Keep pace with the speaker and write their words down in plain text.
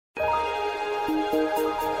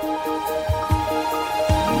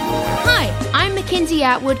Kinsey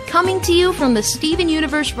Atwood coming to you from the Steven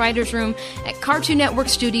Universe Writers Room at Cartoon Network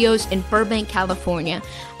Studios in Burbank, California.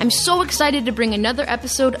 I'm so excited to bring another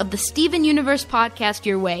episode of the Steven Universe podcast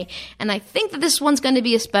your way, and I think that this one's going to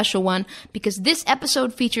be a special one because this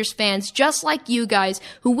episode features fans just like you guys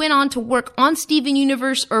who went on to work on Steven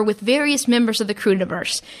Universe or with various members of the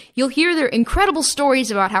crewniverse. You'll hear their incredible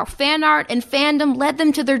stories about how fan art and fandom led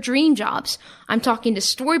them to their dream jobs. I'm talking to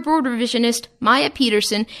Storyboard Revisionist Maya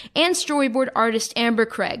Petersen and Storyboard artist Amber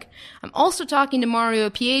Cragg. I'm also talking to Mario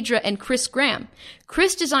Piedra and Chris Graham.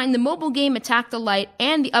 Chris designed the mobile game Attack the Light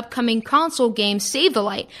and the upcoming console game Save the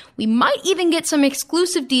Light. We might even get some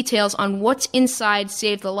exclusive details on what's inside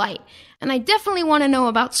Save the Light. And I definitely want to know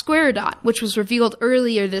about Squaredot, which was revealed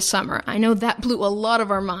earlier this summer. I know that blew a lot of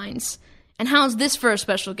our minds. And how's this for a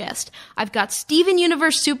special guest? I've got Steven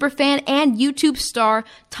Universe superfan and YouTube star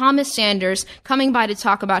Thomas Sanders coming by to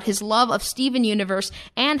talk about his love of Steven Universe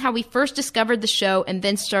and how he first discovered the show and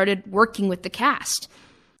then started working with the cast.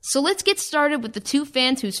 So let's get started with the two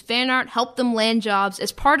fans whose fan art helped them land jobs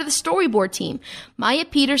as part of the Storyboard team. Maya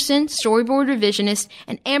Petersen, Storyboard Revisionist,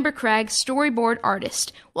 and Amber Cragg, Storyboard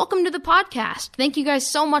Artist. Welcome to the podcast. Thank you guys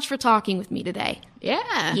so much for talking with me today.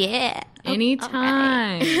 Yeah. Yeah.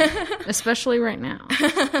 Anytime. Okay. Especially right now.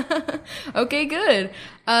 Okay, good.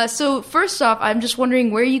 So first off, I'm just wondering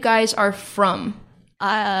where you guys are from.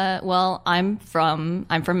 Well, I'm from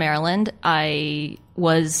Maryland. I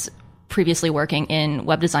was previously working in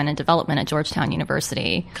web design and development at Georgetown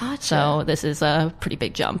University. Gotcha. So this is a pretty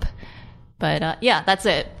big jump. But yeah, that's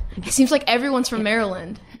it. It seems like everyone's from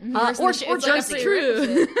Maryland. Or Jersey.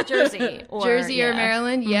 True. Jersey. Or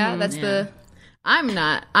Maryland. Yeah, that's the... I'm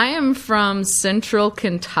not. I am from central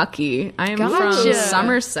Kentucky. I am from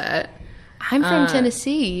Somerset. I'm from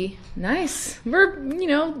Tennessee. Nice.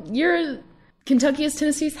 You're Kentucky is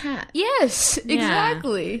Tennessee's hat. Yes,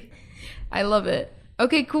 exactly. I love it.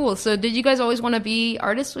 Okay, cool. So did you guys always want to be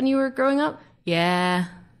artists when you were growing up? Yeah.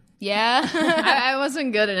 Yeah? I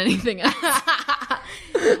wasn't good at anything else.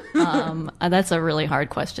 That's a really hard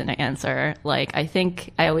question to answer. Like, I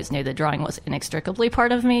think I always knew that drawing was inextricably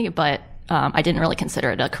part of me, but I didn't really consider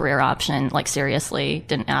it a career option, like seriously.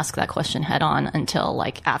 Didn't ask that question head on until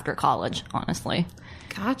like after college, honestly.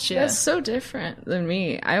 Gotcha. That's so different than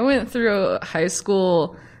me. I went through high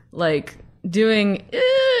school like doing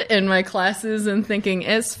in my classes and thinking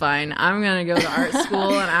it's fine. I'm going to go to art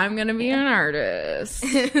school and I'm going to be an artist.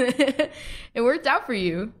 It worked out for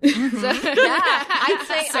you. So, yeah, I'd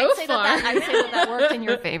say that worked in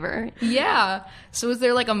your favor. Yeah. So was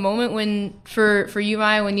there like a moment when for you,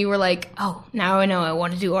 Maya, when you were like, oh, now I know I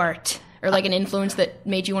want to do art? Or like an influence that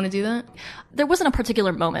made you want to do that? There wasn't a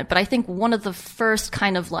particular moment, but I think one of the first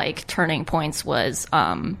kind of like turning points was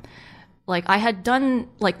like I had done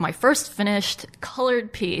like my first finished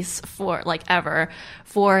colored piece for like ever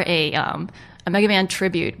for a Mega Man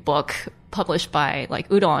tribute book published by like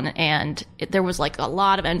Udon, and there was like a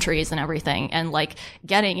lot of entries and everything, and like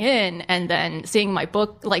getting in and then seeing my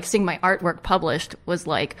book, like seeing my artwork published was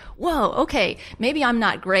like, whoa, okay, maybe I'm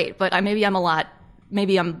not great, but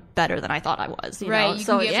maybe I'm better than I thought I was. You know?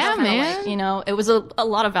 So yeah, man. Like, you know, it was a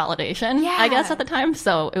lot of validation, I guess, at the time.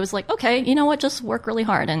 So it was like, okay, you know what? Just work really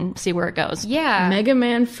hard and see where it goes. Yeah. Mega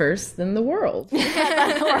Man first, then the world.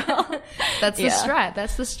 That's the strat.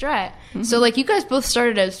 That's the strat. Mm-hmm. So like you guys both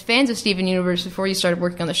started as fans of Steven Universe before you started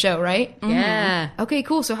working on the show, right? Mm-hmm. Yeah. Okay,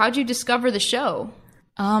 cool. So how'd you discover the show?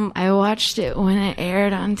 I watched it when it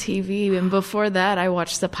aired on TV, and before that, I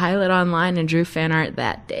watched the pilot online and drew fan art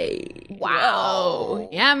that day. Wow.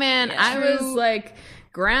 Yeah, man. Yeah. I was like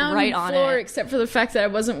ground right on floor, it. Except for the fact that I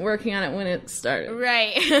wasn't working on it when it started.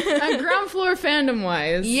 Right. Ground floor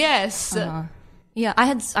fandom-wise. Yes. Yeah, I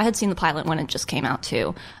had seen the pilot when it just came out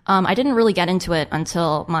too. I didn't really get into it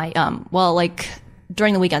until my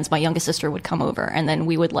during the weekends, my youngest sister would come over, and then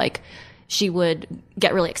we would she would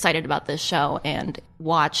get really excited about this show and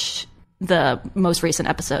watch the most recent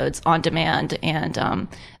episodes on demand, and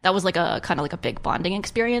that was like a kind of like a big bonding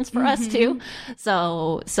experience for us too.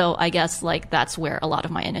 So I guess like that's where a lot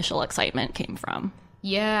of my initial excitement came from.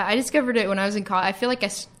 Yeah, I discovered it when I was in college. I feel like I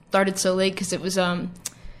started so late because it was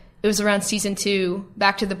around season 2.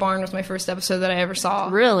 Back to the Barn was my first episode that I ever saw.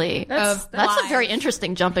 Really? That's a very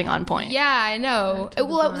interesting jumping on point. Yeah, I know.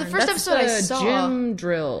 Well, the first episode I saw... gym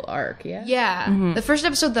drill arc, yeah? Yeah. Mm-hmm. The first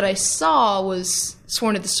episode that I saw was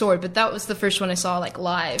Sworn to the Sword, but that was the first one I saw,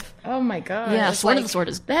 live. Oh my god. Yeah, Sworn to the Sword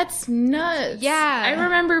is... That's nuts. Yeah. I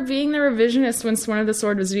remember being the revisionist when Sworn to the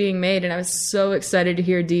Sword was being made, and I was so excited to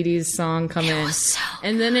hear Dee Dee's song come in.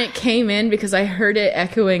 And then it came in because I heard it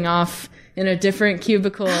echoing off in a different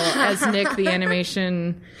cubicle as Nick, the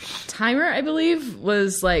animation timer, I believe,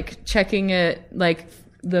 was like checking it, like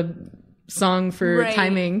the song for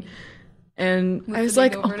timing. And I was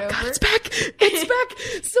like, oh my God, it's back. It's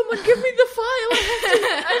back. Someone give me the file.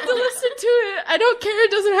 I have to listen to it. I don't care.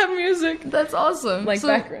 It doesn't have music. That's awesome. Like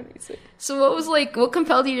background music. So what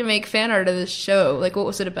compelled you to make fan art of this show? Like, what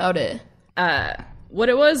was it about it? What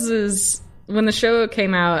it was is when the show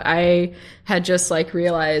came out, I had just like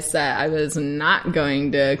realized that I was not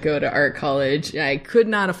going to go to art college. I could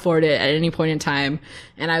not afford it at any point in time.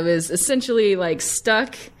 And I was essentially like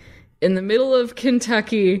stuck in the middle of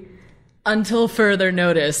Kentucky until further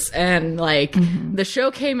notice. And like the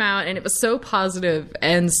show came out and it was so positive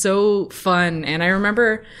and so fun. And I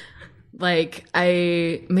remember like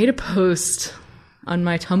I made a post on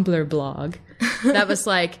my Tumblr blog that was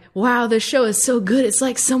like, wow, this show is so good. It's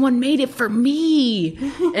like someone made it for me.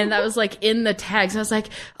 And that was like in the tags. I was like,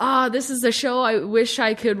 this is the show I wish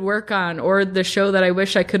I could work on, or the show that I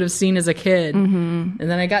wish I could have seen as a kid. And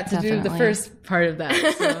then I got to do the first part of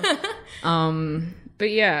that. So.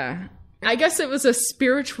 But yeah, I guess it was a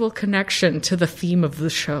spiritual connection to the theme of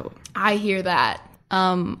the show. I hear that.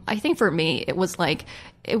 I think for me, it was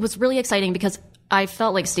really exciting because I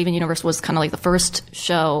felt like Steven Universe was kind of like the first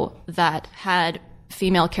show that had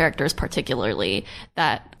female characters particularly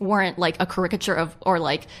that weren't like a caricature of, or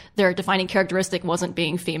like their defining characteristic wasn't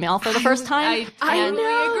being female for the first time. I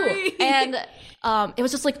agree. And it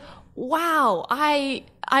was just like, wow, I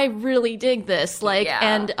really dig this. Like,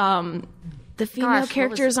 and the female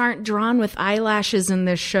characters aren't drawn with eyelashes in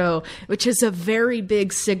this show, which is a very big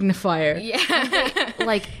signifier. Yeah.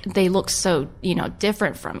 Like, they look so,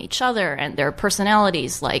 different from each other, and their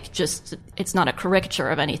personalities, like, just, it's not a caricature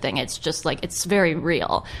of anything. It's just, like, it's very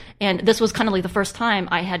real. And this was kind of like the first time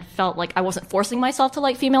I had felt like I wasn't forcing myself to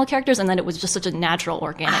like female characters, and then it was just such a natural,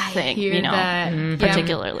 organic thing, that.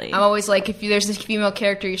 Particularly. Yeah, I'm always like, if there's this female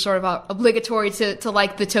character, you're sort of obligatory to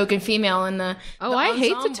like the token female in the I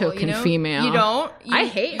hate the token female. You don't? I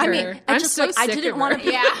hate her. I mean, I'm just so like, I sick didn't of want her. to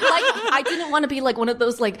be I didn't want to be like one of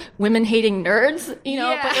those like women hating nerds,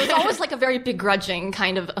 but it was always like a very begrudging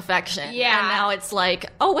kind of affection. Yeah. And now it's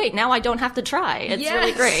like, oh wait, now I don't have to try. It's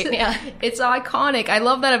really great. Yeah. It's iconic. I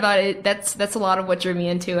love that about it. That's a lot of what drew me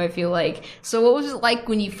into, I feel like. So what was it like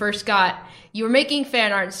when you first you were making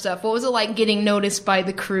fan art and stuff? What was it like getting noticed by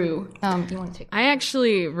the crew? Do you want to take I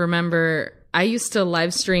actually remember I used to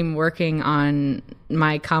live stream working on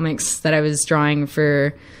my comics that I was drawing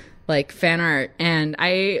for like fan art, and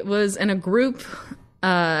I was in a group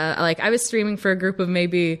I was streaming for a group of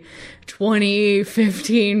maybe 20,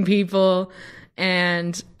 15 people,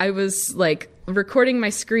 and I was like recording my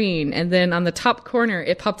screen, and then on the top corner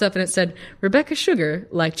it popped up and it said, Rebecca Sugar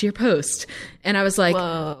liked your post. And I was like,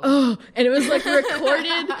 whoa. Oh, and it was like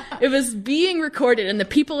recorded. It was being recorded, and the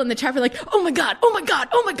people in the chat were like, oh my God, oh my God,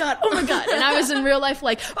 oh my God, oh my God. And I was in real life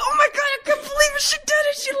like, oh my God, I can't believe she did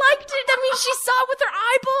it. She liked it. That means she saw it with her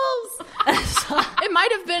eyeballs. It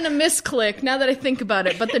might have been a misclick now that I think about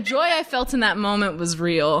it, but the joy I felt in that moment was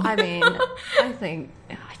real. I mean, I don't think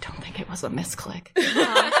it was a misclick.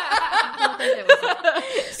 I don't think it was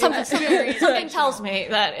something tells me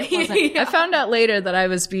that it wasn't. I found out later that I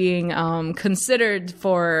was being considered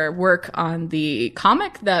for work on the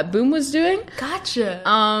comic that Boom was doing. Gotcha.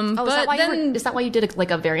 Is that why you did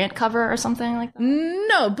a variant cover or something like that?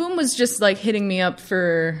 No, Boom was just like hitting me up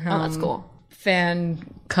for that's cool. Fan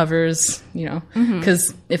covers,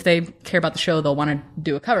 because if they care about the show, they'll want to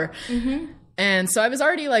do a cover. Mm-hmm. And so I was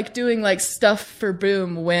already like doing like stuff for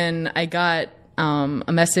Boom when I got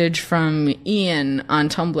a message from Ian on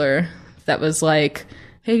Tumblr that was like,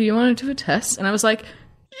 hey, do you want to do a test? And I was like,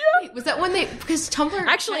 yeah. Wait, was that when because Tumblr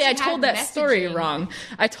actually I told that story wrong.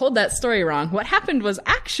 What happened was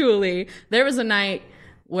actually there was a night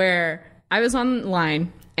where I was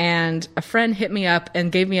online and a friend hit me up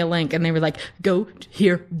and gave me a link, and they were like, go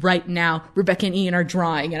here right now. Rebecca and Ian are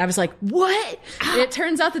drawing. And I was like, what? And it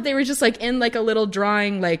turns out that they were just like in like a little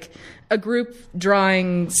drawing, like a group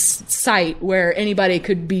drawing site where anybody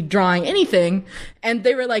could be drawing anything. And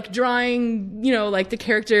they were like drawing, like the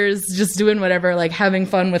characters just doing whatever, like having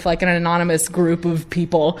fun with like an anonymous group of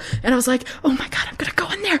people. And I was like, oh my God, I'm going to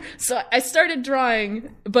go in there. So I started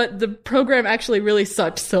drawing, but the program actually really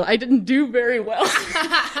sucked. So I didn't do very well.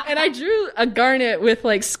 And I drew a Garnet with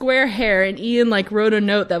like square hair, and Ian like wrote a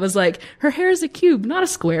note that was like, her hair is a cube, not a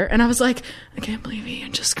square. And I was like, I can't believe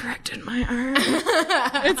Ian just corrected my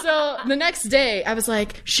art. And so the next day I was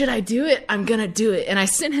like, should I do it? I'm gonna do it. And I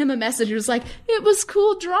sent him a message. It was like, it was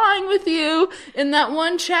cool drawing with you in that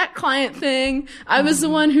one chat client thing. I was the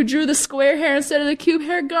one who drew the square hair instead of the cube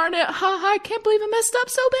hair, Garnet. Ha ha, I can't believe I messed up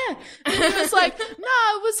so bad. And he was like, no,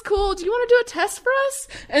 it was cool. Do you want to do a test for us?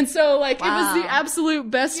 And so like, it was the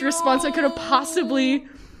absolute best response that could have possibly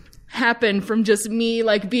happened from just me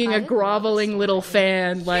like being a groveling little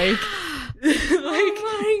fan. Like,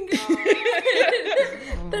 Oh my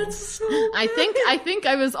god. That's so good. I think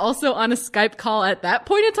I was also on a Skype call at that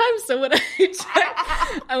point in time. So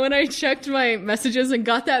when I checked my messages and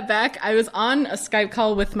got that back, I was on a Skype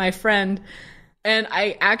call with my friend, and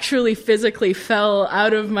I actually physically fell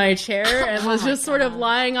out of my chair and was just sort of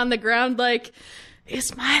lying on the ground like,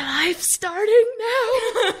 is my life starting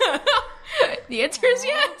now? The answer is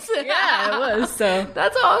yes. Yeah, it was. So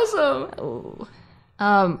that's awesome. Oh.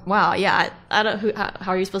 Wow, yeah. I don't.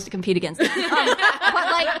 How are you supposed to compete against that? But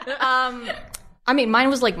like, I mean, mine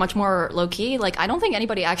was like much more low key. Like, I don't think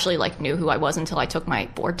anybody actually like knew who I was until I took my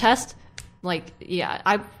board test. Like, yeah,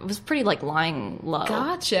 I was pretty like lying low.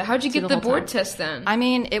 Gotcha. How'd you get the board test then? I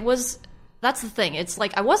mean, it was. That's the thing. It's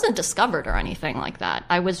like I wasn't discovered or anything like that.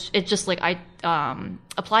 It's just like I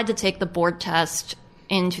applied to take the board test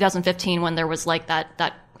in 2015 when there was like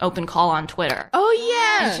that open call on Twitter.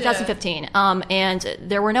 Oh yeah, 2015. And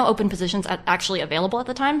there were no open positions actually available at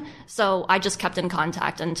the time. So I just kept in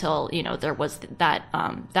contact until, there was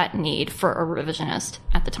that need for a revisionist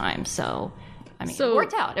at the time. So, I mean,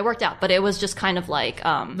 it worked out, but it was just kind of like,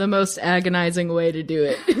 the most agonizing way to do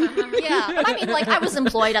it. Yeah. But I mean, like I was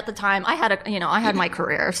employed at the time. I had I had my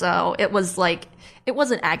career. So it was like, it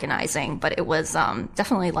wasn't agonizing, but it was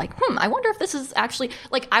definitely like, I wonder if this is actually,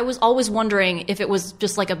 like, I was always wondering if it was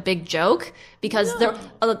just like a big joke, because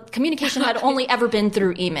communication had only ever been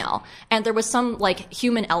through email, and there was some like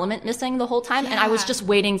human element missing the whole time, and I was just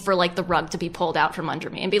waiting for like the rug to be pulled out from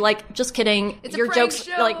under me and be like, just kidding, your jokes,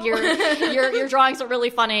 show. like your drawings are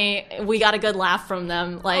really funny, we got a good laugh from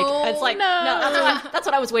them, like it's like no, that's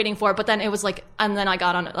what I was waiting for. But then it was like, and then I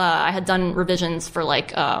got on, I had done revisions for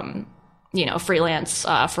like freelance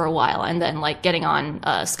for a while, and then like getting on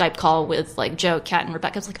a Skype call with like Joe, Kat, and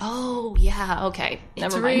Rebecca. It's like, oh yeah, okay,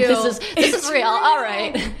 never mind. This is real. All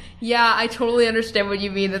right. Yeah, I totally understand what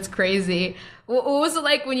you mean. That's crazy. What was it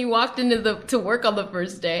like when you walked into to work on the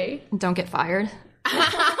first day? Don't get fired.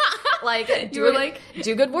 Like,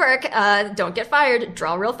 do good work. Don't get fired.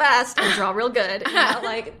 Draw real fast and draw real good.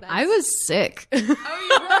 I was sick. Oh,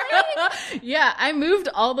 you were? Yeah, I moved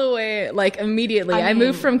all the way like immediately. I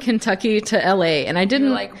moved from Kentucky to LA, and I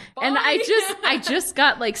didn't like, and I just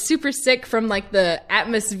got like super sick from like the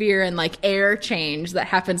atmosphere and like air change that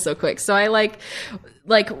happened so quick. So I like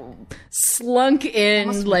slunk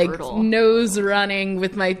in, like brutal. Nose running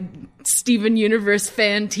with my Steven Universe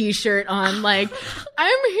fan t-shirt on, like,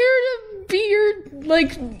 I'm here to be your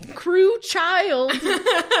like crew child.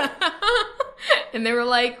 And they were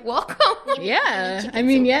like, welcome. Yeah, I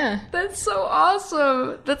mean, yeah. That's so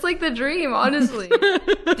awesome. That's like the dream, honestly.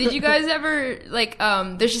 Did you guys ever, like,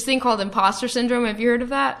 there's this thing called imposter syndrome. Have you heard of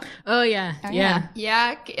that? Oh, yeah. Yeah.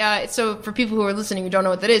 Yeah. So for people who are listening who don't know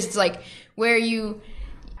what that is, it's like where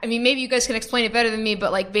maybe you guys can explain it better than me,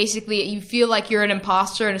 but like basically you feel like you're an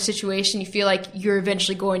imposter in a situation. You feel like you're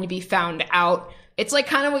eventually going to be found out. It's like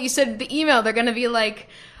kind of what you said in the email. They're going to be like,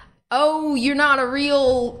 oh, you're not a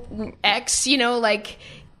real X, like,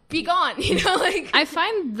 be gone, like. I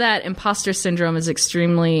find that imposter syndrome is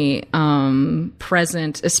extremely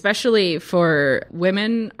present, especially for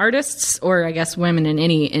women artists, or I guess women in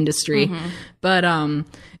any industry. Mm-hmm. But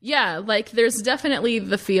yeah, like there's definitely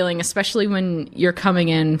the feeling, especially when you're coming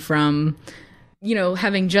in from,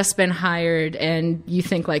 having just been hired, and you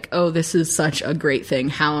think like, oh, this is such a great thing.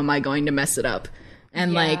 How am I going to mess it up?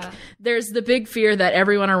 And like, there's the big fear that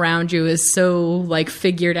everyone around you is so like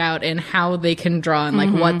figured out in how they can draw and like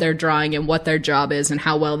what they're drawing and what their job is and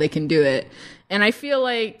how well they can do it. And I feel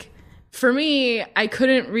like for me, I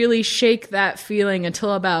couldn't really shake that feeling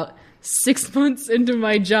until about 6 months into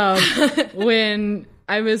my job when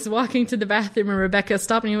I was walking to the bathroom and Rebecca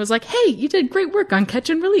stopped me and was like, hey, you did great work on Catch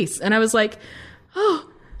and Release. And I was like, oh,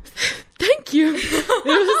 thank you.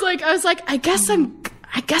 I was like, I guess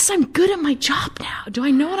I'm good at my job now. Do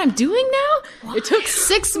I know what I'm doing now? What? It took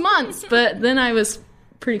 6 months, but then I was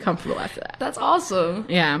pretty comfortable after that. That's awesome.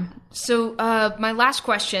 Yeah. So my last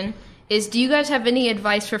question is, do you guys have any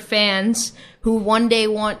advice for fans who one day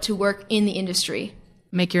want to work in the industry?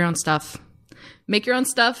 Make your own stuff. Make your own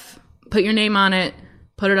stuff. Put your name on it.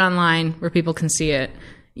 put it online where people can see it.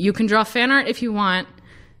 You can draw fan art if you want.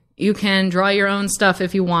 You can draw your own stuff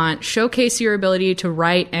if you want. Showcase your ability to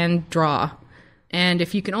write and draw. And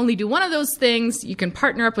if you can only do one of those things, you can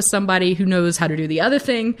partner up with somebody who knows how to do the other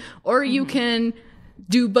thing, or you can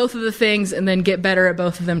do both of the things and then get better at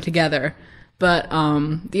both of them together. But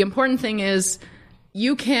the important thing is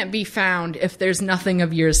you can't be found if there's nothing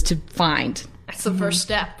of yours to find. That's the first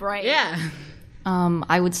step, right? Yeah.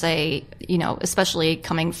 I would say, especially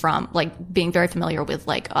coming from like being very familiar with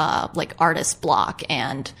like artist block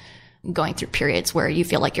and going through periods where you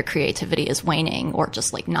feel like your creativity is waning or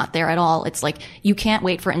just like not there at all. It's like you can't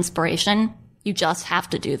wait for inspiration. You just have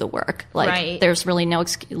to do the work. Like there's really no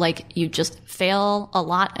like you just fail a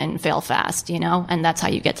lot and fail fast, and that's how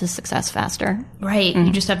you get to success faster. Right.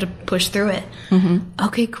 You just have to push through it.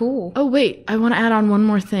 Okay, cool. Oh, wait. I want to add on one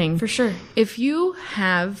more thing. For sure. If you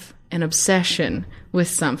have an obsession with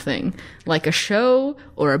something, like a show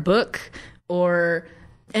or a book or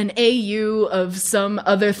an AU of some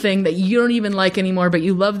other thing that you don't even like anymore, but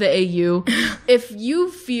you love the AU, if you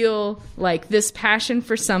feel like this passion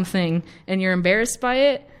for something and you're embarrassed by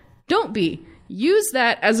it, don't be. Use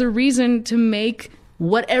that as a reason to make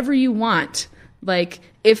whatever you want. Like,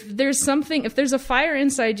 if there's a fire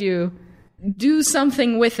inside you, do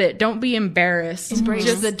something with it. Don't be embarrassed.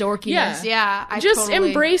 Embrace the dorkiness. Yeah, I just totally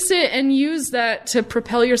embrace it and use that to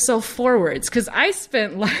propel yourself forwards. Because I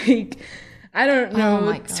spent like, I don't know,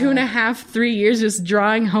 2.5, 3 years just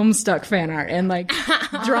drawing Homestuck fan art and like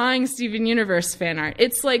drawing Steven Universe fan art.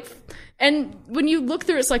 It's like, and when you look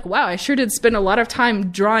through it, it's like, wow, I sure did spend a lot of time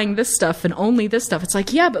drawing this stuff and only this stuff. It's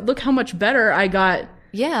like, yeah, but look how much better I got.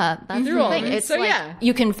 Yeah, that's the thing. It's so, like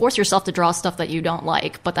you can force yourself to draw stuff that you don't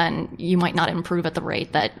like, but then you might not improve at the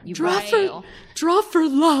rate that you draw for love. draw from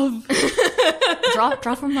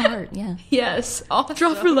the heart. Yeah. Yes. Awesome.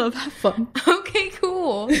 Draw for love. Have fun. Okay,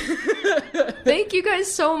 cool. Thank you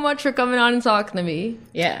guys so much for coming on and talking to me.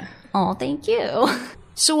 Yeah. Oh, thank you.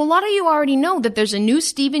 So a lot of you already know that there's a new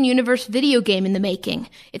Steven Universe video game in the making.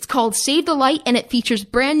 It's called Save the Light, and it features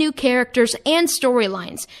brand new characters and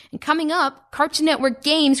storylines. And coming up, Cartoon Network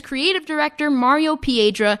Games creative director Mario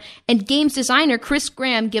Piedra and games designer Chris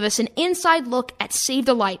Graham give us an inside look at Save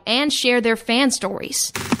the Light and share their fan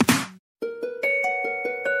stories.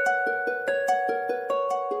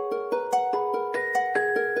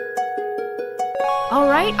 All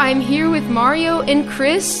right, I'm here with Mario and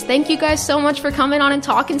Chris. Thank you guys so much for coming on and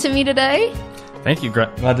talking to me today. Thank you.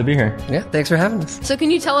 Glad to be here. Yeah, thanks for having us. So can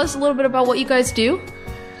you tell us a little bit about what you guys do?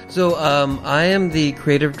 So I am the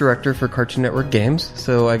creative director for Cartoon Network Games,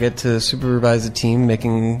 so I get to supervise a team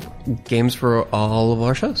making games for all of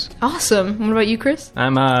our shows. Awesome. What about you, Chris?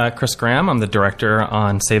 I'm Chris Graham. I'm the director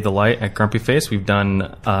on Save the Light at Grumpy Face. We've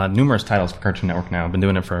done numerous titles for Cartoon Network now. I've been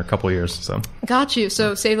doing it for a couple of years. So got you.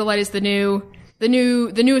 So Save the Light is the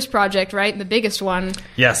newest project, right? The biggest one.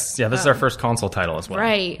 Yes. Yeah, this is our first console title as well.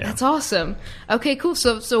 Right. Yeah. That's awesome. Okay, cool.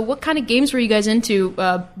 So what kind of games were you guys into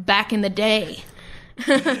back in the day?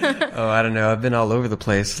 Oh, I don't know. I've been all over the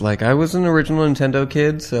place. Like, I was an original Nintendo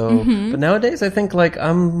kid, so... But nowadays, I think, like,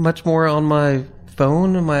 I'm much more on my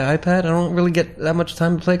phone and my iPad. I don't really get that much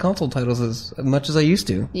time to play console titles as much as I used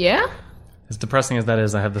to. Yeah? As depressing as that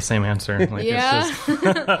is, I have the same answer. Like, yeah. It's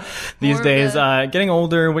just these days, getting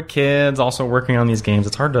older with kids, also working on these games,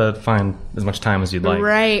 it's hard to find as much time as you'd like.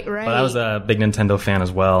 Right. But I was a big Nintendo fan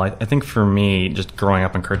as well. I think for me, just growing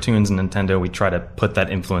up on cartoons and Nintendo, we try to put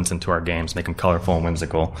that influence into our games, make them colorful and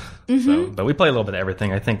whimsical. So, but we play a little bit of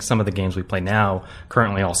everything. I think some of the games we play now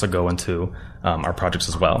currently also go into our projects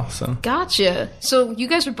as well. So Gotcha. So you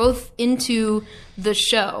guys were both into the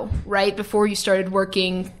show, right, before you started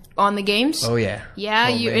working on the games? Oh, yeah. Yeah,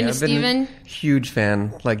 you're into Steven? Huge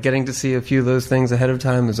fan. Like, getting to see a few of those things ahead of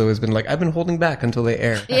time has always been like, I've been holding back until they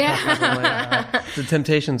air. Yeah. The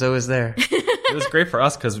temptation's always there. It was great for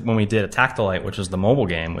us because when we did Attack the Light, which is the mobile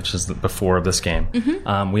game, which is before this game,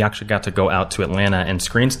 we actually got to go out to Atlanta and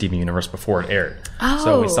screen Steven Universe before it aired. Oh.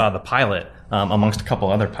 So we saw the pilot amongst a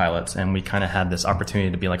couple other pilots, and we kind of had this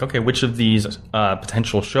opportunity to be like, okay, which of these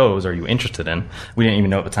potential shows are you interested in? We didn't even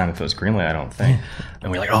know at the time if it was greenlit, I don't think.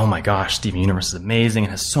 And we're like, oh my gosh, Steven Universe is amazing. It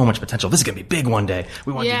has so much potential. This is going to be big one day.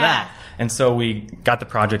 We want to do that. And so we got the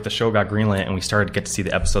project, the show got greenlit, and we started to get to see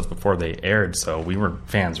the episodes before they aired. So we were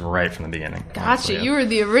fans right from the beginning. Gotcha. So, yeah. You were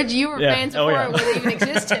the original. You were fans before it even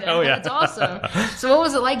existed. Oh yeah, that's awesome. So what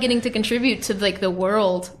was it like getting to contribute to like the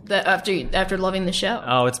world that after loving the show?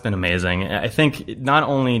 Oh, it's been amazing. I think not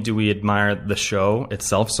only do we admire the show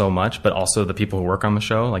itself so much, but also the people who work on the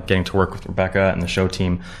show, like getting to work with Rebecca and the show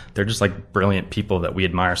team. They're just like brilliant people that we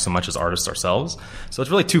admire so much as artists ourselves. So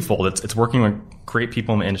it's really twofold. It's working with great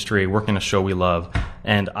people in the industry, working a show we love.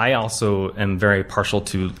 And I also am very partial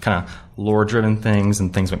to kind of lore-driven things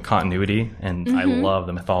and things with continuity. And I love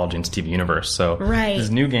the mythology in Steven Universe. So this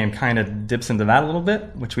new game kind of dips into that a little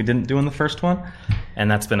bit, which we didn't do in the first one.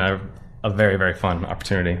 And that's been a very, very fun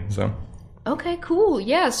opportunity. So, okay, cool.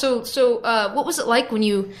 Yeah. So, what was it like when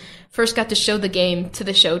you first got to show the game to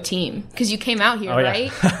the show team? Because you came out here,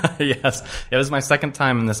 right? Yes. It was my second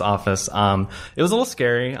time in this office. It was a little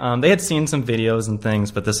scary. They had seen some videos and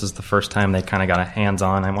things, but this was the first time they kind of got a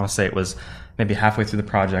hands-on. I want to say it was maybe halfway through the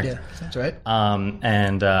project. Yeah, that's right.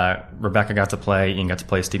 And Rebecca got to play, Ian got to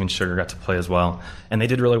play, Steven Sugar got to play as well. And they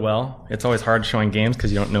did really well. It's always hard showing games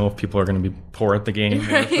because you don't know if people are going to be poor at the game,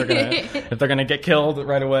 or if they're going to get killed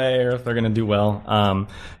right away, or if they're going to do well.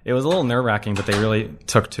 It was a little nerve-wracking, but they really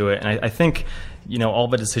took to it. And I think, all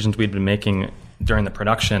the decisions we'd been making during the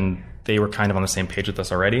production, they were kind of on the same page with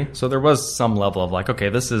us already. So there was some level of like, okay,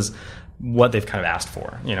 this is what they've kind of asked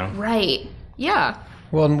for, Right. Yeah.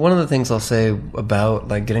 Well, and one of the things I'll say about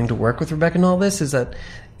like getting to work with Rebecca and all this is that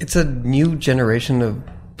it's a new generation of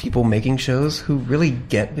people making shows who really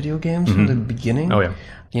get video games from the beginning. Oh, yeah.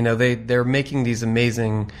 They're making these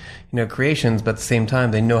amazing, creations, but at the same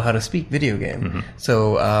time, they know how to speak video game.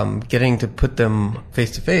 So getting to put them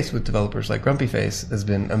face to face with developers like Grumpy Face has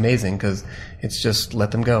been amazing because it's just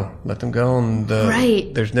let them go, and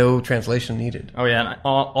there's no translation needed. Oh yeah, and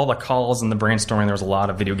all the calls and the brainstorming, there was a lot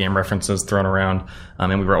of video game references thrown around,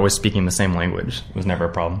 and we were always speaking the same language. It was never a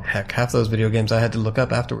problem. Heck, half those video games I had to look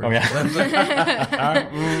up afterwards. Oh yeah,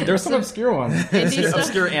 there were some obscure ones,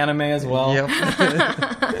 obscure anime as well. Yep.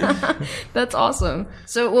 That's awesome.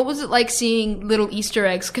 So what was it like seeing little Easter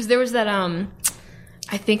eggs? Because there was that,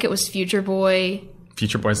 I think it was Future Boy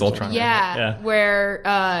Zoltron. Yeah, where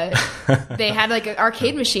they had like an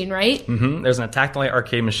arcade machine, right? There's an Attack the Light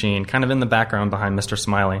arcade machine kind of in the background behind Mr.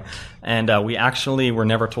 Smiley. And we actually were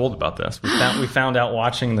never told about this. We found out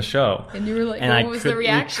watching the show. And you were like, what was the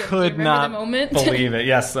reaction? Could not the moment? believe it.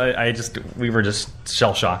 Yes, we were just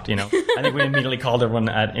shell-shocked, I think we immediately called everyone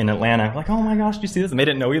in Atlanta. Like, oh my gosh, did you see this? And they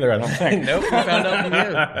didn't know either, I don't think. Nope, we found out from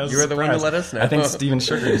you. You were the one to let us know. I think Steven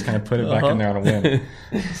Sugar just kind of put it back in there on a whim.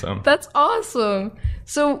 So. That's awesome.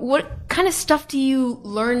 So what kind of stuff do you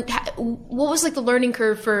learn? What was like the learning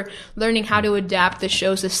curve for learning how to adapt the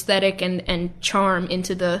show's aesthetic and charm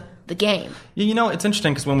into the game? It's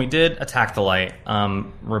interesting because when we did Attack the Light,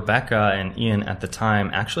 Rebecca and Ian at the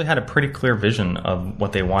time actually had a pretty clear vision of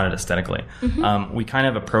what they wanted aesthetically. We kind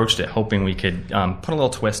of approached it hoping we could put a little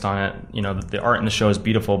twist on it. The art in the show is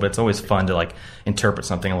beautiful, but it's always fun to like interpret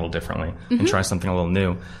something a little differently and try something a little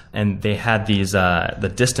new. And they had these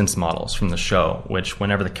the distance models from the show, which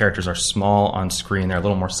whenever the characters are small on screen, they're a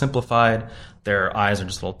little more simplified. Their eyes are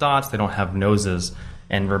just little dots. They don't have noses.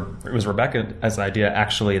 And it was Rebecca's idea,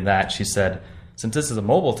 actually, that she said, since this is a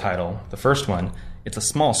mobile title, the first one, it's a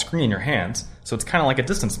small screen in your hands. So it's kind of like a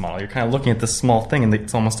distance model. You're kind of looking at this small thing, and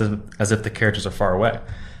it's almost as if the characters are far away.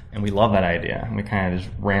 And we love that idea. And we kind of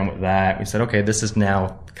just ran with that. We said, okay, this is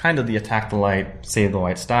now kind of the Attack the Light, Save the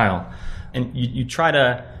Light style. And you try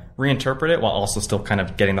to reinterpret it while also still kind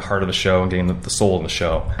of getting the heart of the show and getting the soul of the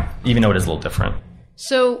show, even though it is a little different.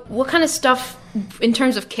 So what kind of stuff, in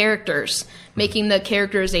terms of characters, making the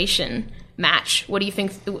characterization match, what do you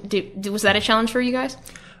think? Was that a challenge for you guys?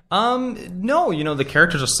 No, the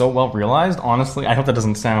characters are so well realized. Honestly, I hope that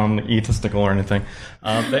doesn't sound egotistical or anything.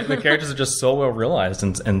 The characters are just so well realized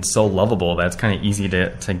and so lovable that it's kind of easy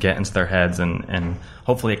to get into their heads, and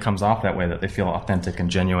hopefully it comes off that way, that they feel authentic and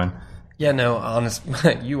genuine. Yeah, no, honest,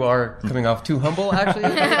 you are coming off too humble,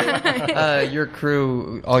 actually. Your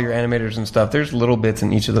crew, all your animators and stuff, there's little bits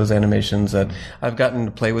in each of those animations that I've gotten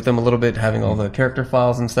to play with them a little bit, having all the character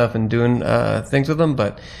files and stuff and doing things with them,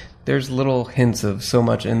 but there's little hints of so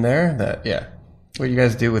much in there that, yeah, what you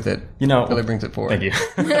guys do with it really brings it forward. Thank you.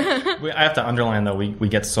 I have to underline, though, we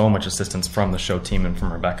get so much assistance from the show team and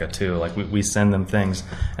from Rebecca, too. Like, we send them things,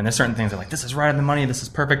 and there's certain things that are like, this is right on the money, this is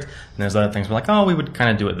perfect. And there's other things we're like, oh, we would kind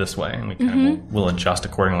of do it this way, and we kind of will adjust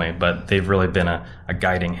accordingly. But they've really been a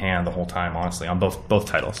guiding hand the whole time, honestly, on both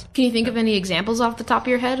titles. Can you think of any examples off the top of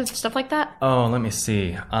your head of stuff like that? Oh, let me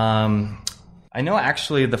see. I know,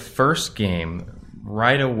 actually, the first game,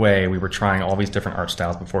 right away, we were trying all these different art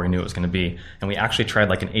styles before we knew it was going to be. And we actually tried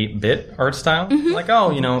like an 8-bit art style. Like,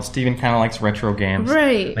 Steven kind of likes retro games.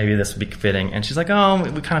 Right. Maybe this would be fitting. And she's like,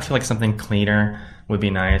 we kind of feel like something cleaner would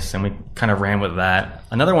be nice. And we kind of ran with that.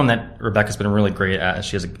 Another one that Rebecca's been really great at is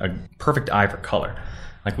she has a perfect eye for color.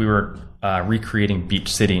 Like we were recreating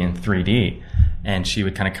Beach City in 3D, and she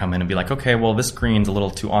would kind of come in and be like, okay, well, this green's a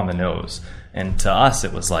little too on the nose. And to us,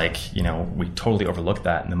 it was like, we totally overlooked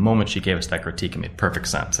that. And the moment she gave us that critique, it made perfect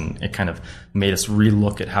sense. And it kind of made us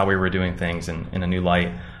relook at how we were doing things in a new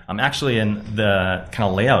light. Actually, in the kind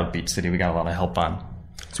of layout of Beach City, we got a lot of help on.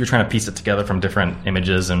 So we were trying to piece it together from different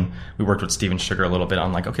images, and we worked with Steven Sugar a little bit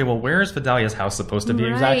on like, okay, well, where is Vidalia's house supposed to be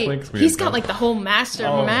exactly? He's got like the whole master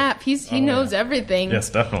map. He knows everything. Yes,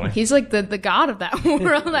 definitely. He's like the god of that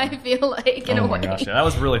world, I feel like, in a way. Oh my gosh, yeah, that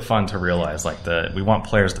was really fun to realize. Like we want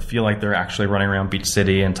players to feel like they're actually running around Beach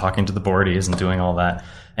City and talking to the boardies and doing all that.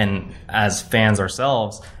 And as fans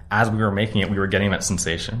ourselves, as we were making it, we were getting that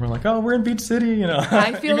sensation. We're like, oh, we're in Beach City,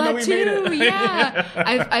 I feel that too. Yeah,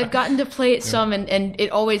 I've gotten to play it some, and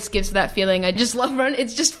it always gives that feeling. I just love running.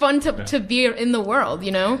 It's just fun to be in the world,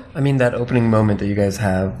 I mean, that opening moment that you guys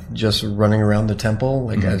have, just running around the temple,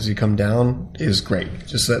 like as you come down, is great.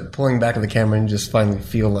 Just that pulling back of the camera and just finally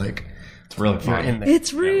feel like it's really fun.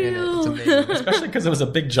 It's real. It's amazing. Especially because it was a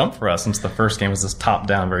big jump for us since the first game was this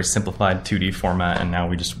top-down, very simplified 2D format, and now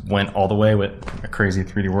we just went all the way with a crazy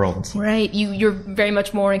 3D world. Right. You're very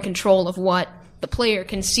much more in control of what the player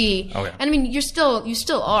can see. Oh, yeah. And I mean, you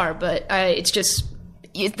still are, but it's just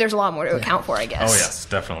there's a lot more to account for, I guess. Oh yes,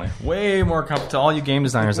 definitely. Way more to all you game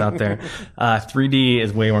designers out there. 3D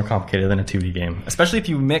is way more complicated than a 2D game, especially if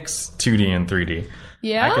you mix 2D and 3D.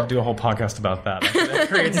 Yeah? I could do a whole podcast about that. That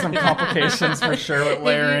creates some complications for sure with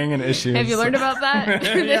layering and issues. Have you learned about that?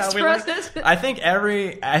 This process? I think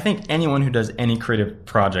anyone who does any creative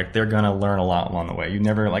project, they're gonna learn a lot along the way. You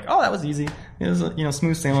never like, oh, that was easy. It was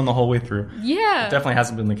smooth sailing the whole way through. Yeah. It definitely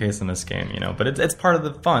hasn't been the case in this game, But it's part of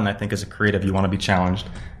the fun, I think, as a creative. You want to be challenged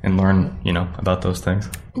and learn, about those things.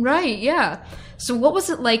 Right, yeah. So what was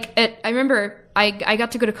it like I remember I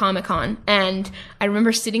got to go to Comic-Con, and I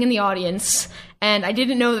remember sitting in the audience, and I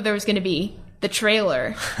didn't know that there was going to be the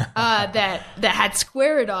trailer that had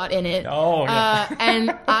Squaredot in it. Oh, yeah.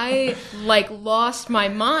 And I lost my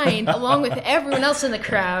mind along with everyone else in the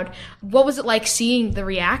crowd. What was it like seeing the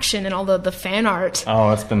reaction and all the fan art?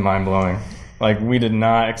 Oh, it's been mind-blowing. We did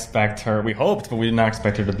not expect her. We hoped, but we did not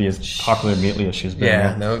expect her to be as popular immediately as she's been.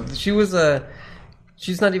 Yeah, no, she was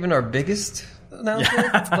she's not even our biggest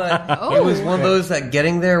announcement, but it was one of those that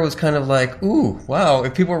getting there was kind of like, ooh, wow,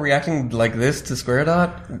 if people were reacting like this to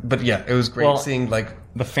Squaredot. But yeah, it was great seeing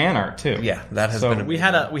the fan art too. Yeah, that has been. We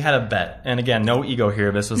had a bet, and again, no ego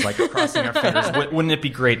here. This was crossing our fingers. Wouldn't it be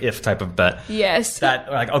great if type of bet? Yes. That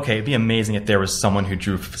okay, it'd be amazing if there was someone who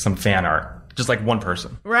drew some fan art. Just one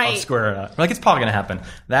person. Right. Of Squaredot. It's probably going to happen.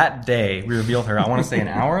 That day, we revealed her, I want to say an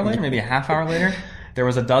hour later, maybe a half hour later. There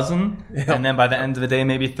was a dozen, and then by the end of the day,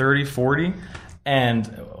 maybe 30, 40.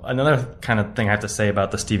 And another kind of thing I have to say about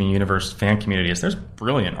the Steven Universe fan community is there's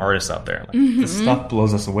brilliant artists out there. This stuff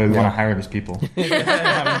blows us away. We want to hire these people.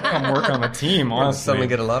 Have them come work on the team, honestly. Suddenly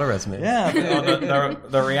get a lot of resumes. Yeah.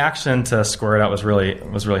 The reaction to Squaredot was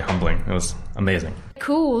really humbling. It was amazing.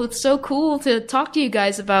 Cool. It's so cool to talk to you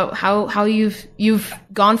guys about how you've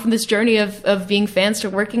gone from this journey of being fans to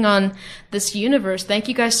working on this universe. Thank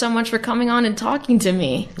you guys so much for coming on and talking to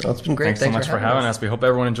me. Well, it's been great. Thanks so much for having us. We hope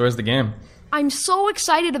everyone enjoys the game. I'm so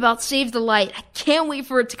excited about Save the Light. I can't wait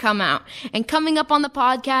for it to come out. And coming up on the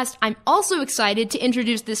podcast, I'm also excited to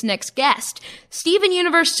introduce this next guest, Steven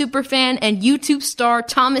Universe superfan and YouTube star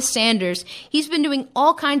Thomas Sanders. He's been doing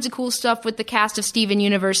all kinds of cool stuff with the cast of Steven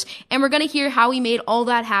Universe, and we're going to hear how he made all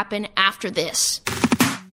that happen after this.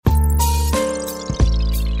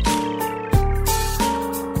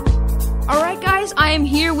 Alright guys, I am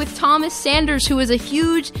here with Thomas Sanders, who is a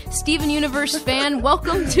huge Steven Universe fan.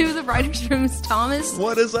 Welcome to the Writers' Rooms, Thomas.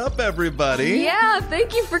 What is up, everybody? Yeah,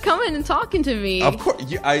 thank you for coming and talking to me. Of course.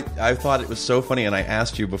 I thought it was so funny, and I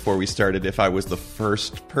asked you before we started if I was the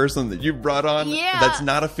first person that you brought on that's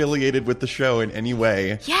not affiliated with the show in any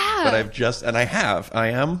way. Yeah. But I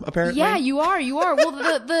am, apparently. Yeah, you are. Well,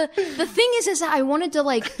 the thing is that I wanted to,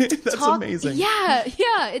 That's talk. amazing. Yeah.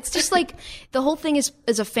 It's just, the whole thing is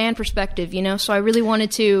a fan perspective, so I really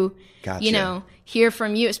wanted to, Gotcha. Hear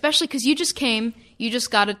from you, especially because you just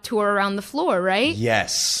got a tour around the floor, right?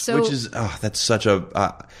 Yes. Which is, that's such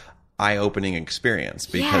a eye-opening experience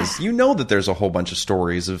because you know that there's a whole bunch of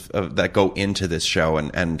stories of that go into this show,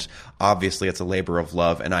 and obviously it's a labor of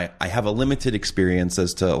love, and I have a limited experience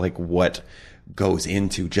as to what goes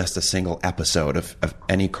into just a single episode of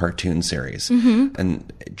any cartoon series.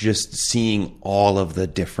 And just seeing all of the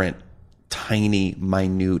different tiny,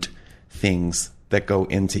 minute things that go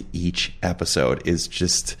into each episode is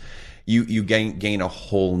just you gain a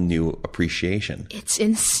whole new appreciation. It's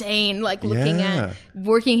insane.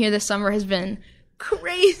 Working here this summer has been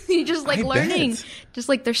crazy. Just like I learning. bet. Just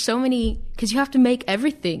like there's so many, because you have to make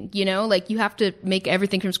everything, you know, like you have to make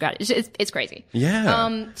everything from scratch. It's crazy.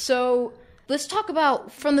 Yeah. So let's talk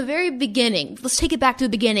about from the very beginning. Let's take it back to the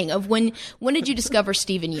beginning of when did you discover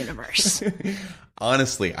Steven Universe?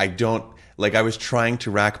 Honestly, I don't like. I was trying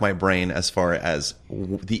to rack my brain as far as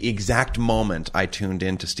the exact moment I tuned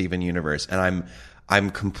into Steven Universe, and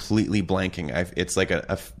I'm completely blanking. It's like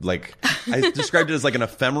I described it as like an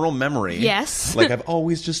ephemeral memory. Yes. Like I've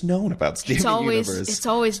always just known about Steven Universe. It's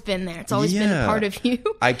always been there. It's always been a part of you.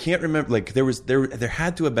 I can't remember. Like there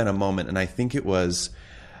had to have been a moment, and I think it was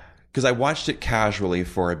because I watched it casually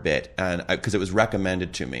for a bit, and because it was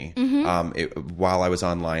recommended to me while I was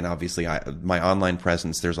online. Obviously, my online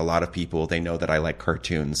presence, there's a lot of people, they know that I like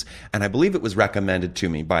cartoons, and I believe it was recommended to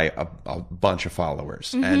me by a bunch of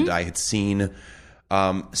followers, and I had seen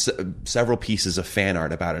several pieces of fan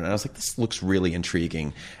art about it, and I was like, this looks really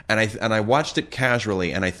intriguing, and I watched it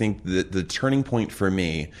casually, and I think the turning point for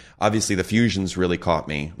me, obviously the fusions really caught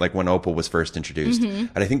me, like when Opal was first introduced, and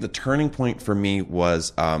I think the turning point for me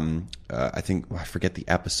was I forget the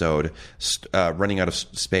episode, running out of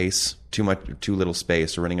space, too little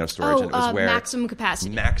space, or running out of storage, and it was where maximum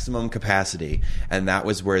capacity, and that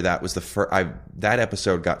was where that was the first. That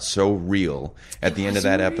episode got so real at the end of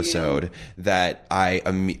that episode that I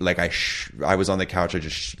was on the couch. I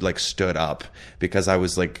just like stood up because I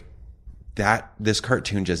was like, this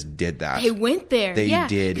cartoon just did that. They went there. They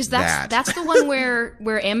did that. That's the one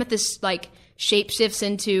where Amethyst like shapeshifts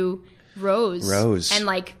into Rose, and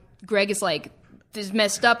like Greg is like, this is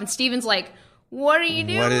messed up, and Steven's like, what are you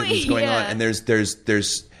doing? What is going on? And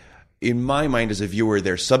there's in my mind as a viewer,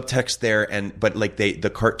 there's subtext there, but like the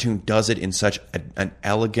cartoon does it in such an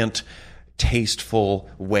elegant, tasteful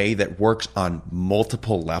way that works on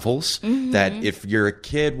multiple levels. That if you're a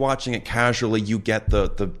kid watching it casually, you get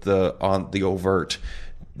the overt,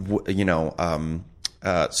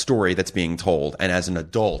 story that's being told, and as an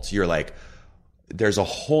adult, you're like, there's a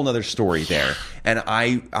whole nother story there. And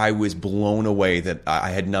I was blown away that I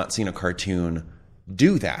had not seen a cartoon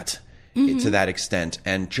do that to that extent.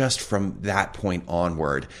 And just from that point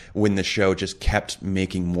onward, when the show just kept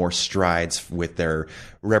making more strides with their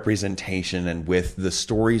representation and with the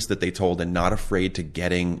stories that they told, and not afraid of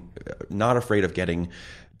getting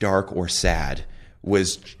dark or sad,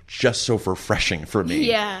 was just so refreshing for me.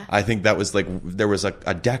 Yeah. I think that was like, there was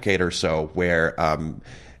a decade or so where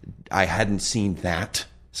I hadn't seen that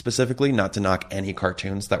specifically, not to knock any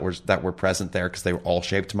cartoons that were present there, because they all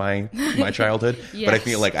shaped my childhood. Yes. But I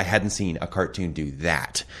feel like I hadn't seen a cartoon do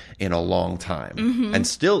that in a long time, and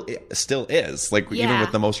still is, like, even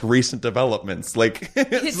with the most recent developments, like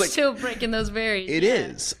it's like, still breaking those barriers. It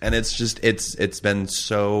is, and it's just it's been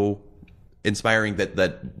so inspiring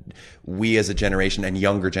that we as a generation and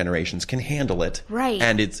younger generations can handle it, right?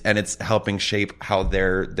 And it's helping shape how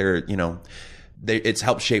it's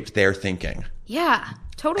helped shape their thinking. Yeah,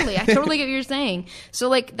 totally. I totally get what you're saying. So,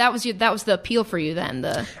 like, that was the appeal for you then.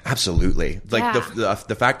 Absolutely. Like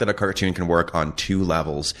the fact that a cartoon can work on two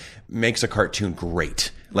levels makes a cartoon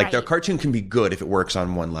great. Like, the cartoon can be good if it works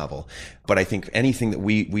on one level. But I think anything that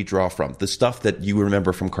we draw from, the stuff that you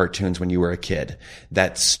remember from cartoons when you were a kid,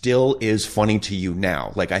 that still is funny to you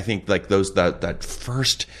now. Like, I think like that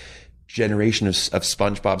first generation of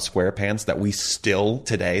SpongeBob SquarePants that we still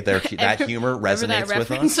today, that humor resonates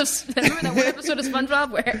with us. Remember that one episode of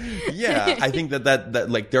SpongeBob where? Yeah, I think that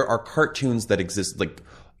like there are cartoons that exist, like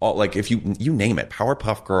all, like if you name it,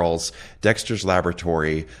 Powerpuff Girls, Dexter's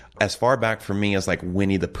Laboratory, as far back from me as like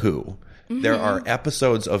Winnie the Pooh. There are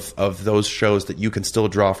episodes of those shows that you can still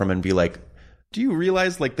draw from and be like, do you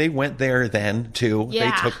realize, like, they went there then too? Yeah.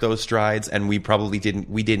 They took those strides, and we probably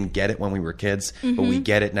didn't get it when we were kids, but we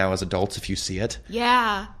get it now as adults if you see it.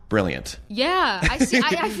 Yeah. Brilliant. Yeah. I see.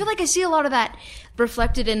 I feel like I see a lot of that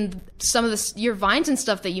reflected in some of your vines and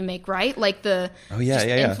stuff that you make, right? Like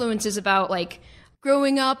influences about, like,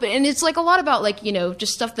 growing up, and it's like a lot about, like, you know,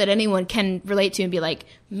 just stuff that anyone can relate to and be like,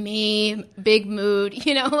 me, big mood,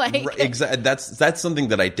 you know, like. Exactly. That's something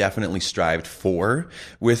that I definitely strived for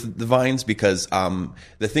with the vines, because a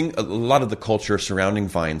lot of the culture surrounding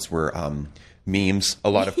vines were memes,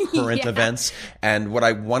 a lot of current events, and what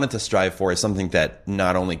I wanted to strive for is something that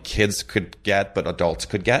not only kids could get but adults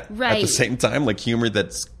could get at the same time, like humor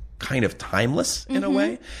that's kind of timeless in a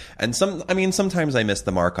way. And sometimes I miss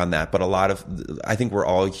the mark on that, but I think we're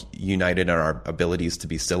all united in our abilities to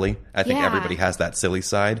be silly. I think everybody has that silly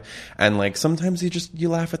side, and like sometimes you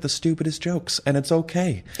laugh at the stupidest jokes, and it's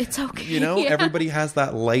okay. It's okay. You know, everybody has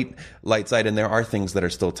that light side, and there are things that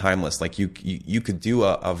are still timeless. Like you could do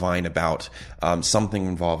a vine about something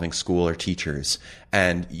involving school or teachers,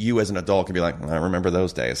 And you as an adult can be like, I remember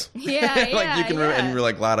those days. Yeah, like you can, and you're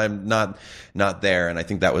like, glad I'm not there. And I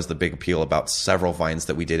think that was the big appeal about several Vines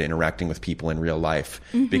that we did interacting with people in real life,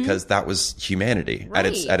 because that was humanity at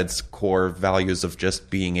its core values of just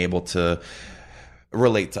being able to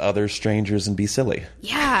relate to other strangers and be silly.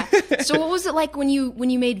 Yeah. So what was it like when you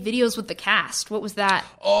made videos with the cast? What was that?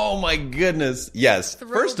 Oh my goodness. Yes.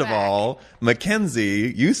 First of all,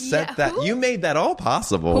 Mackenzie, you set you made that all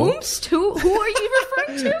possible. Who are you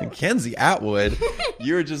referring to? Mackenzie Atwood.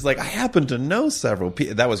 You were just like, I happen to know several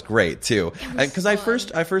people. That was great too. Because I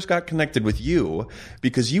first got connected with you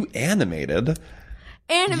because you animated.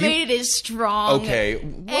 Animated is strong. Okay.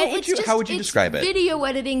 How would you describe it? Video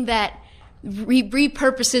editing that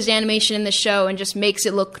repurposes animation in the show and just makes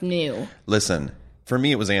it look new. Listen, for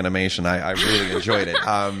me, it was animation. I really enjoyed it.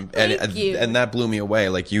 Thank you. And that blew me away.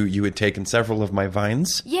 Like you had taken several of my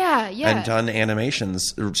Vines. Yeah. And done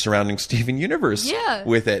animations surrounding Steven Universe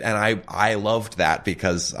with it. And I loved that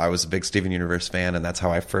because I was a big Steven Universe fan, and that's how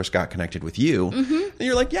I first got connected with you. And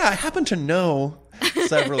you're like, I happen to know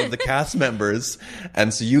several of the cast members,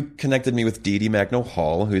 and so you connected me with Dee Dee Magno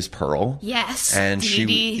Hall, who's Pearl. Yes, and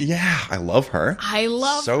Dee. I love her. I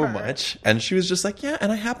love so her. much. And she was just like,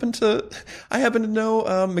 and I happen to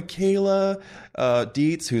know Michaela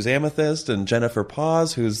Dietz, who's Amethyst, and Jennifer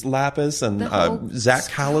Paz, who's Lapis, and Zach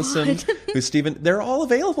Callison, who's Steven. They're all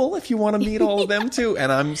available if you want to meet all of them too.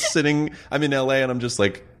 And I'm in LA, and I'm just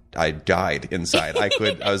like, I died inside.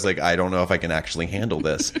 I was like, I don't know if I can actually handle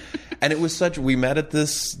this. And it was we met at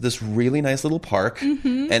this really nice little park,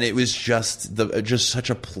 and it was just such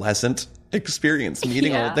a pleasant experience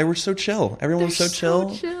meeting all. They were so chill. Everyone was so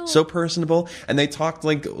chill, so personable, and they talked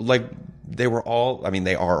like they were all,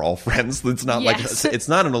 they are all friends. It's not like, it's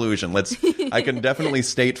not an illusion. I can definitely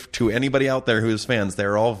state to anybody out there who's fans,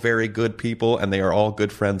 they're all very good people, and they are all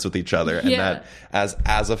good friends with each other. And that,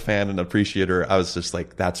 as a fan and appreciator, I was just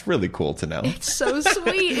like, that's really cool to know. It's so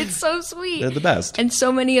sweet. It's so sweet. They're the best. And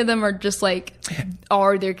so many of them are just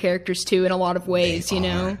are their characters too in a lot of ways, you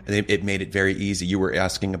know? It made it very easy. You were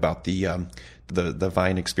asking about the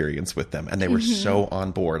Vine experience with them, and they were so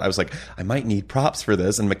on board. I was like, I might need props for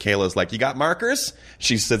this, and Michaela's like, you got markers?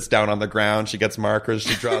 She sits down on the ground, she gets markers,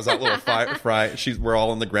 she draws out little we're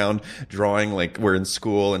all on the ground drawing like we're in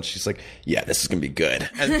school, and she's like, this is gonna be good.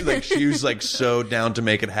 And she was so down to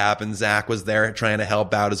make it happen. Zach was there trying to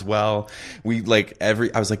help out as well.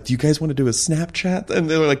 I was like, do you guys want to do a Snapchat? And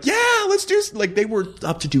they were like, let's do, they were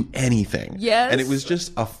up to do anything. Yes. And it was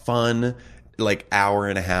just a fun hour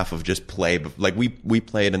and a half of just play. We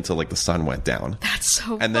played until the sun went down. That's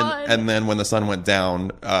so fun. And then when the sun went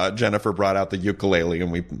down, Jennifer brought out the ukulele,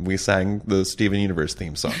 and we sang the Steven Universe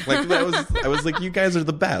theme song. I was like, you guys are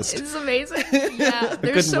the best. It's amazing. Yeah,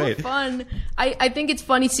 they're so fun. I think it's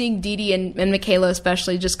funny seeing Dee Dee and Michaela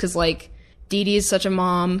especially, just because Dee Dee is such a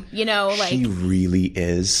mom, she really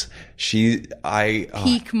is.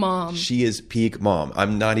 Peak mom. She is peak mom.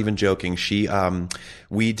 I'm not even joking.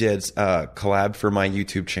 We did a collab for my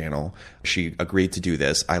YouTube channel. She agreed to do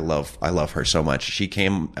this. I love her so much. She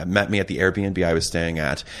met me at the Airbnb I was staying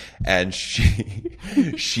at, and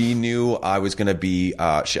she knew I was going to be,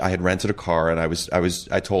 I had rented a car, and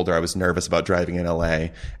I told her I was nervous about driving in LA.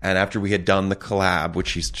 And after we had done the collab, which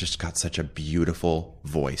she's just got such a beautiful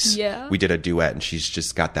voice. Yeah. We did a duet, and she's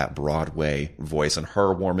just got that Broadway voice, and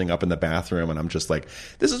her warming up in the bathroom, and I'm just like,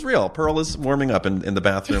 this is real. Pearl is warming up in the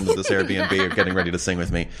bathroom of this Airbnb, getting ready to sing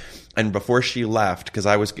with me. And before she left, because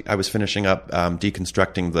I was finishing up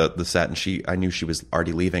deconstructing the set, and I knew she was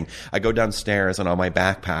already leaving. I go downstairs, and on my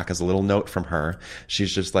backpack is a little note from her.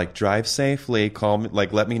 She's just like, drive safely, call me,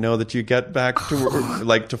 let me know that you get back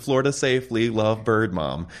to Florida safely. Love, Bird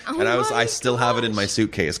Mom. And I still have it in my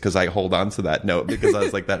suitcase because I hold on to that note, because I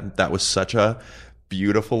was like, that was such a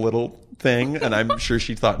beautiful little thing, and I'm sure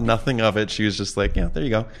she thought nothing of it. She was just like, there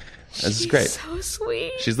you go. This is great. So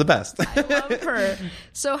sweet. She's the best. I love her.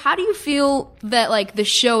 So how do you feel that the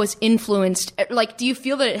show has influenced, do you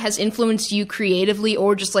feel that it has influenced you creatively,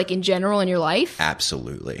 or just in general in your life?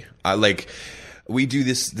 Absolutely. We do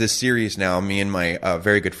this series now. Me and my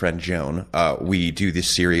very good friend Joan, we do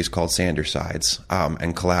this series called Sandersides,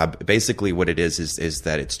 and collab. Basically, what it is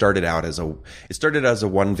that it started as a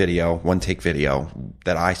one take video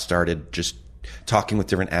that I started just talking with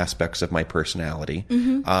different aspects of my personality,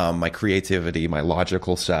 my creativity, my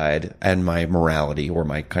logical side, and my morality, or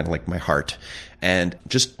my kind of my heart, and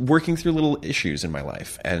just working through little issues in my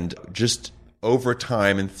life, and just over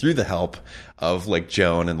time and through the help of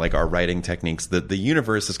Joan and our writing techniques, the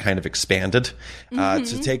universe has kind of expanded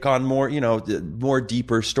to take on more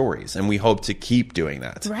deeper stories, and we hope to keep doing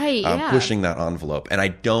that, right? Pushing that envelope. And I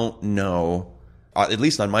don't know at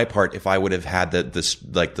least on my part, if I would have had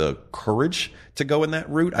the courage to go in that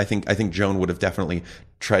route, I think Joan would have definitely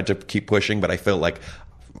tried to keep pushing, but I feel like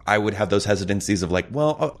I would have those hesitancies of like,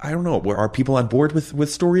 well, I don't know, are people on board with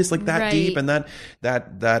stories like that deep and that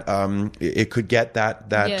it could get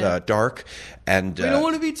that dark, and we don't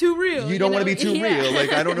want to be too real. You don't want to be too real.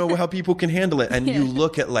 Like, I don't know how people can handle it. And you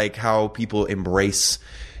look at like how people embrace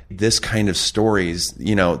this kind of stories,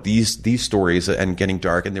 these stories and getting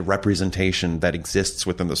dark, and the representation that exists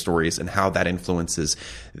within the stories and how that influences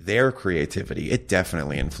their creativity. It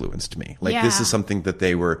definitely influenced me. Like, this is something that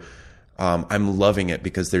they were. I'm loving it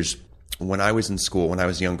because when I was in school, when I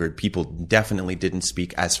was younger, people definitely didn't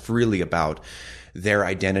speak as freely about their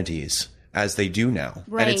identities as they do now.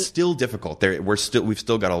 Right. And it's still difficult. We've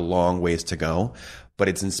still got a long ways to go, but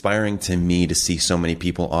it's inspiring to me to see so many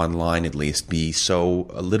people online, at least, be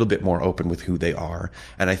a little bit more open with who they are.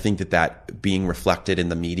 And I think that being reflected in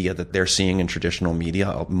the media that they're seeing in traditional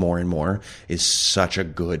media more and more is such a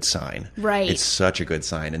good sign. Right. It's such a good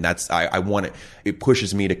sign. And I want it. It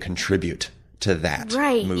pushes me to contribute to that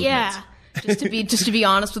movement. Yeah. just to be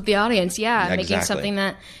honest with the audience. Yeah. Exactly. Making something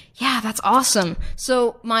that's awesome.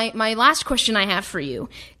 So my last question I have for you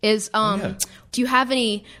is, do you have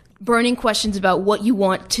any burning questions about what you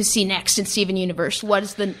want to see next in Steven Universe?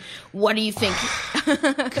 What do you think?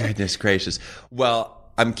 Goodness gracious. Well,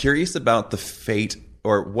 I'm curious about the fate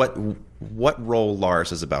or what role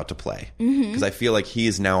Lars is about to play. Because I feel like he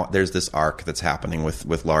is now, there's this arc that's happening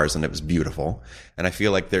with Lars, and it was beautiful. And I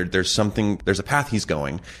feel like there's a path he's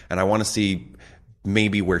going, and I want to see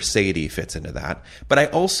maybe where Sadie fits into that. But I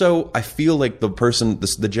feel like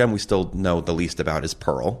the gem we still know the least about is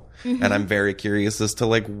Pearl. And I'm very curious as to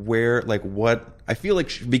what I feel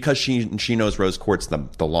like because she knows Rose Quartz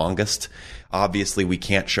the longest. Obviously, we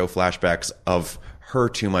can't show flashbacks of her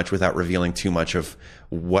too much without revealing too much of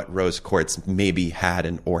what Rose Quartz maybe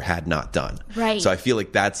had or had not done. Right. So I feel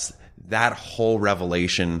like that whole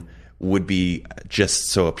revelation would be just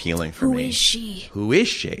so appealing for me. Who is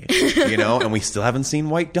she? And we still haven't seen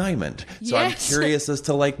White Diamond. So I'm curious as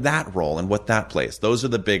to that role and what that plays. Those are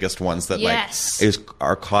the biggest ones that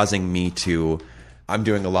are causing me to, I'm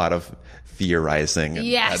doing a lot of theorizing and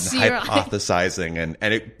hypothesizing, and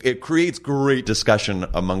it creates great discussion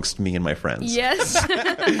amongst me and my friends. Yes.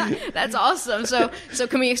 That's awesome. So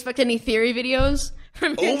can we expect any theory videos?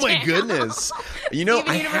 Oh my goodness.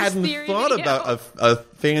 I hadn't thought about a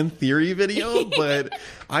fan theory video, but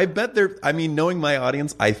I bet knowing my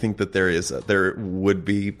audience, I think that there would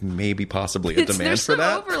be maybe possibly a demand for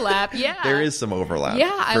that. There's some overlap, yeah. There is some overlap. Yeah,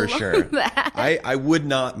 for I love sure. that. I would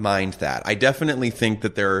not mind that. I definitely think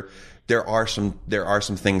that there are some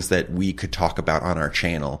things that we could talk about on our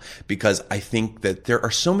channel, because I think that there are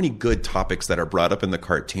so many good topics that are brought up in the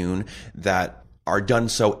cartoon that are done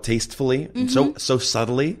so tastefully and so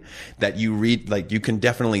subtly that you read, you can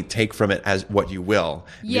definitely take from it as what you will.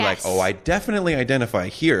 Yes. Be like, oh, I definitely identify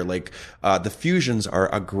here. The fusions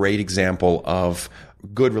are a great example of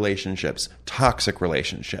good relationships, toxic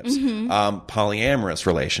relationships, polyamorous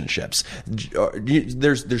relationships.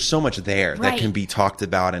 There's so much there that can be talked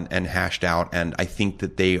about and hashed out, and I think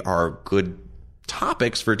that they are good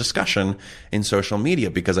topics for discussion in social media,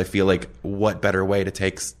 because I feel like what better way to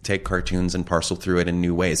take cartoons and parcel through it in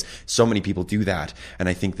new ways. So many people do that, and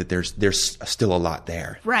I think that there's still a lot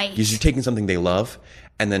there. Right. Because you're taking something they love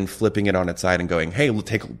and then flipping it on its side and going, hey, we'll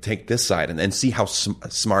take this side, and then see how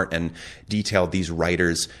smart and detailed these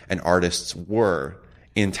writers and artists were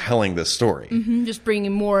in telling this story. Just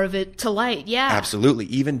bringing more of it to light. Yeah. Absolutely.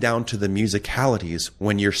 Even down to the musicalities,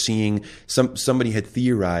 when you're seeing somebody had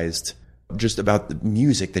theorized just about the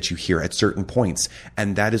music that you hear at certain points,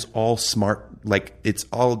 and that is all smart. It's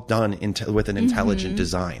all done with an intelligent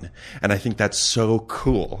design, and I think that's so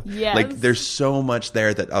cool. Yes. There's so much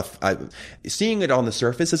there that seeing it on the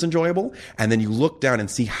surface is enjoyable, and then you look down and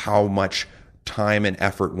see how much time and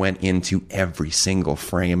effort went into every single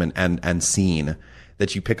frame and scene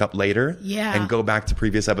that you pick up later, and go back to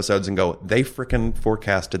previous episodes and go, they freaking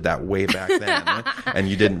forecasted that way back then, and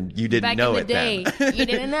you didn't back know it then. You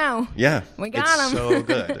didn't know. Yeah, we got them. So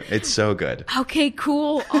good. It's so good. Okay,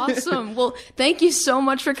 cool, awesome. Well, thank you so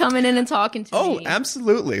much for coming in and talking to me. Oh,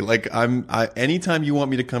 absolutely. Anytime you want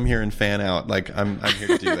me to come here and fan out, I'm here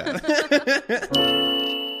to do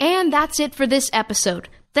that. And that's it for this episode.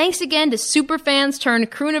 Thanks again to superfans turned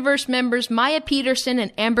Crewniverse members Maya Petersen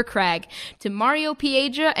and Amber Cragg, to Mario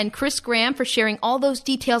Piedra and Chris Graham for sharing all those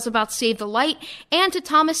details about Save the Light, and to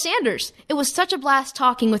Thomas Sanders. It was such a blast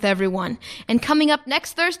talking with everyone. And coming up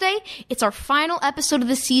next Thursday, it's our final episode of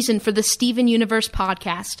the season for the Steven Universe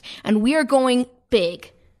podcast, and we are going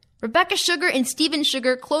big. Rebecca Sugar and Steven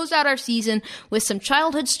Sugar closed out our season with some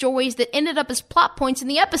childhood stories that ended up as plot points in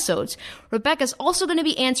the episodes. Rebecca's also going to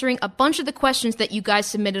be answering a bunch of the questions that you guys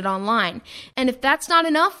submitted online. And if that's not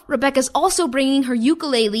enough, Rebecca's also bringing her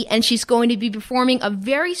ukulele, and she's going to be performing a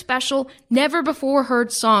very special,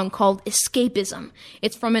 never-before-heard song called Escapism.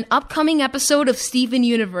 It's from an upcoming episode of Steven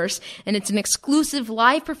Universe, and it's an exclusive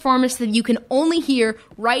live performance that you can only hear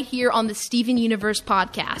right here on the Steven Universe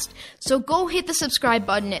podcast. So go hit the subscribe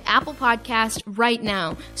button at Apple Podcast right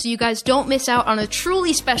now so you guys don't miss out on a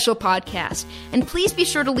truly special podcast. And please be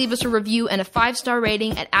sure to leave us a review and a 5-star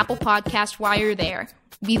rating at Apple Podcast while you're there.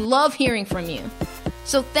 We love hearing from you.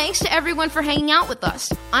 So thanks to everyone for hanging out with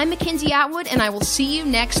us. I'm Mackenzie Atwood, and I will see you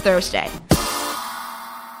next Thursday.